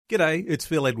G'day, it's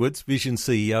Phil Edwards, Vision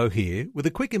CEO here, with a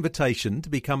quick invitation to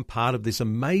become part of this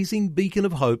amazing beacon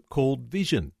of hope called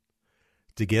Vision.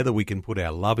 Together we can put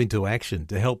our love into action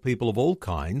to help people of all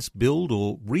kinds build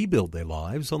or rebuild their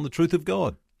lives on the truth of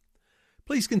God.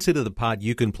 Please consider the part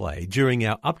you can play during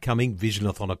our upcoming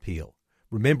Visionathon appeal,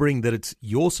 remembering that it's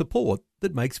your support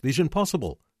that makes Vision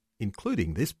possible,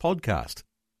 including this podcast.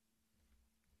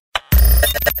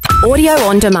 Audio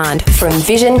on demand from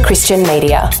Vision Christian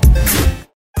Media.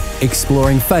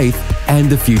 Exploring faith and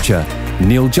the future.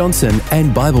 Neil Johnson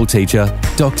and Bible teacher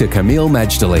Dr. Kameel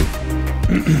Majdali.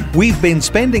 We've been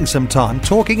spending some time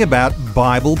talking about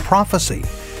Bible prophecy.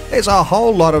 There's a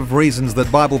whole lot of reasons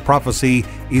that Bible prophecy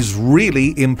is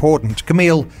really important.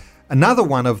 Kameel, another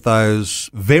one of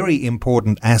those very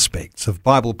important aspects of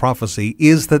Bible prophecy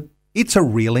is that it's a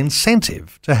real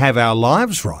incentive to have our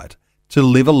lives right, to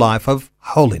live a life of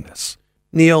holiness.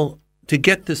 Neil, to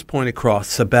get this point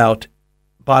across about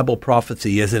Bible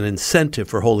prophecy as an incentive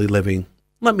for holy living,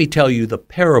 let me tell you the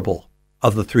parable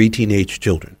of the 3 teenage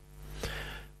children.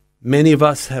 Many of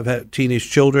us have had teenage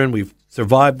children. We've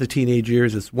survived the teenage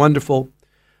years. It's wonderful.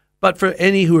 But for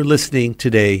any who are listening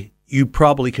today, you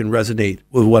probably can resonate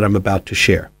with what I'm about to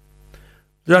share.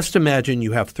 Just imagine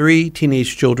you have 3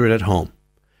 teenage children at home.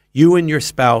 You and your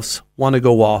spouse want to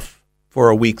go off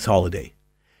for a week's holiday,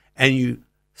 and you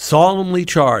solemnly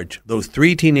charge those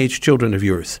 3 teenage children of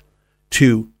yours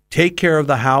to take care of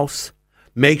the house,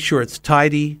 make sure it's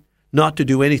tidy, not to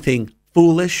do anything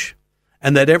foolish,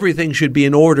 and that everything should be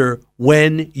in order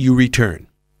when you return.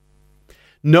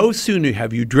 No sooner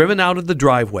have you driven out of the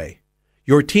driveway,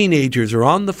 your teenagers are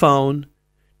on the phone,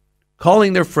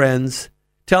 calling their friends,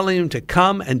 telling them to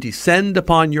come and descend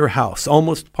upon your house,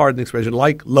 almost, pardon the expression,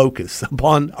 like locusts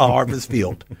upon a harvest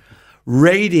field,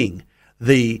 raiding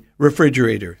the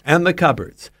refrigerator and the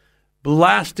cupboards,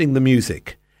 blasting the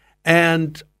music,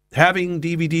 and having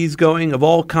DVDs going of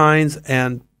all kinds,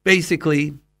 and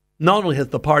basically, not only has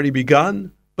the party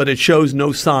begun, but it shows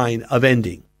no sign of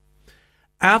ending.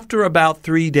 After about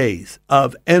 3 days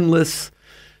of endless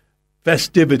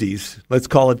festivities, let's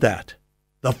call it that,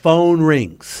 the phone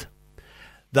rings.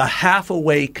 The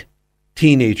half-awake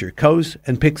teenager goes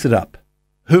and picks it up.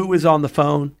 Who is on the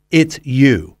phone? It's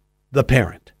you, the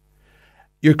parent.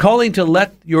 You're calling to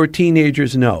let your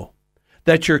teenagers know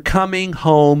that you're coming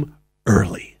home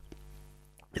early.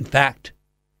 In fact,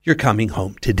 you're coming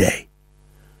home today.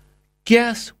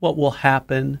 Guess what will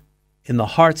happen in the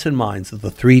hearts and minds of the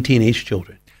 3 teenage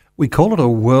children? We call it a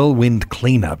whirlwind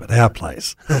cleanup at our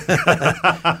place.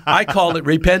 I call it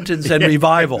repentance and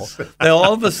revival. They'll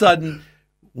all of a sudden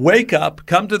wake up,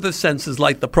 come to their senses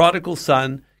like the prodigal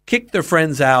son, kick their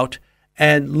friends out,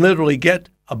 and literally get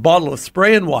a bottle of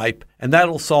spray and wipe, and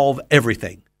that'll solve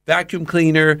everything. Vacuum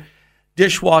cleaner,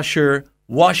 dishwasher,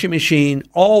 washing machine,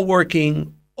 all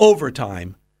working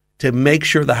overtime to make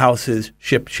sure the house is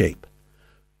ship-shape.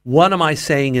 What am I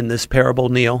saying in this parable,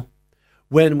 Neil?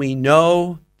 When we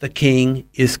know the king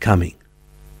is coming,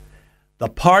 the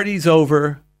party's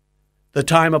over, the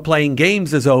time of playing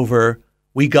games is over,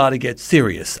 we got to get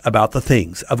serious about the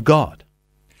things of God.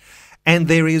 And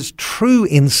there is true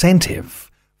incentive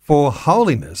for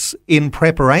holiness in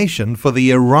preparation for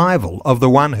the arrival of the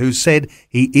one who said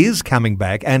he is coming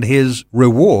back and his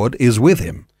reward is with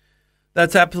him.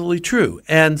 That's absolutely true.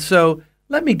 And so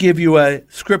let me give you a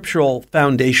scriptural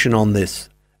foundation on this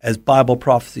as Bible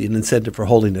prophecy and incentive for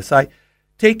holiness. I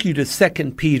take you to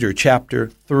 2 Peter chapter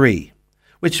 3,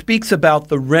 which speaks about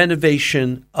the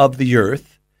renovation of the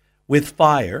earth with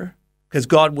fire, because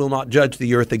God will not judge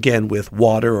the earth again with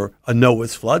water or a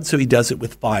Noah's flood, so he does it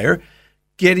with fire,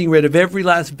 getting rid of every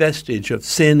last vestige of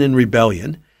sin and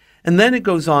rebellion. And then it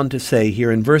goes on to say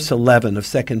here in verse 11 of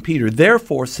 2 Peter,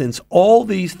 therefore, since all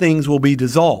these things will be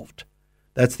dissolved,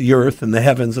 that's the earth and the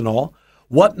heavens and all,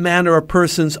 what manner of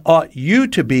persons ought you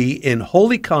to be in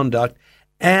holy conduct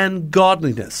and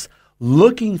godliness,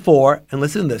 looking for, and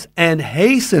listen to this, and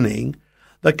hastening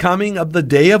the coming of the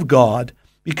day of God,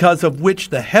 because of which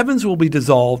the heavens will be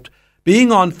dissolved,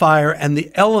 being on fire, and the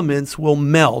elements will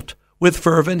melt with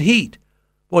fervent heat.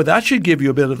 Boy, that should give you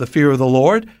a bit of the fear of the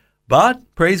Lord. But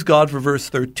praise God for verse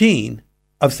 13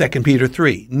 of 2 Peter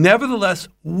 3. Nevertheless,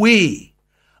 we,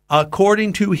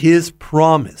 according to his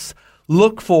promise,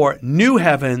 look for new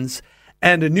heavens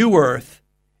and a new earth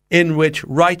in which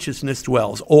righteousness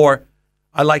dwells. Or,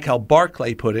 I like how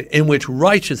Barclay put it, in which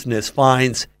righteousness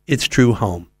finds its true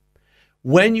home.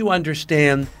 When you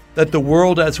understand that the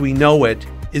world as we know it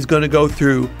is going to go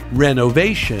through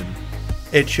renovation,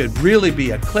 it should really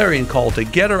be a clarion call to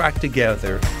get our act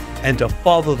together and to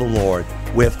follow the Lord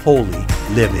with holy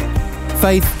living.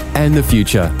 Faith and the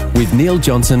Future with Neil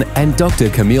Johnson and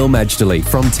Dr. Camille Majdali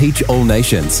from Teach All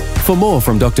Nations. For more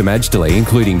from Dr. Majdali,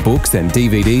 including books and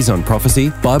DVDs on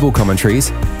prophecy, Bible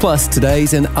commentaries, plus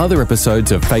today's and other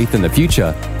episodes of Faith and the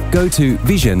Future, go to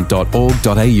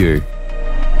vision.org.au.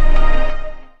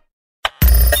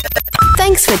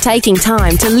 Thanks for taking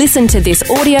time to listen to this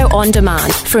audio on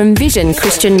demand from Vision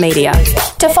Christian Media.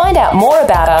 To find out more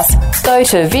about us, go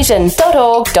to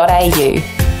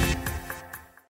vision.org.au.